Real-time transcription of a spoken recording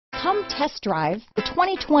Come test drive the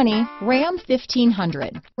 2020 Ram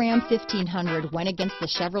 1500. Ram 1500 went against the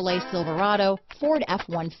Chevrolet Silverado, Ford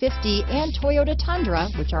F-150, and Toyota Tundra,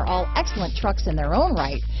 which are all excellent trucks in their own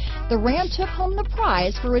right. The Ram took home the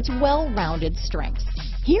prize for its well-rounded strengths.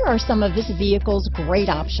 Here are some of this vehicle's great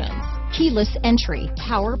options: keyless entry,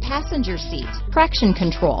 power passenger seat, traction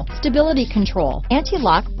control, stability control,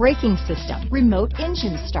 anti-lock braking system, remote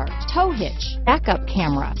engine start, tow hitch, backup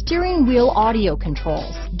camera, steering wheel audio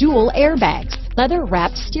controls, dual airbags,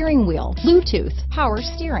 leather-wrapped steering wheel, Bluetooth, power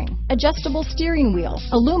steering, adjustable steering wheel,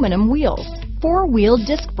 aluminum wheels, four-wheel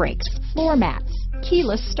disc brakes, floor mats,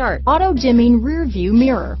 keyless start, auto-dimming rear view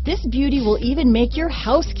mirror. This beauty will even make your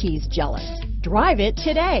house keys jealous. Drive it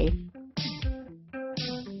today.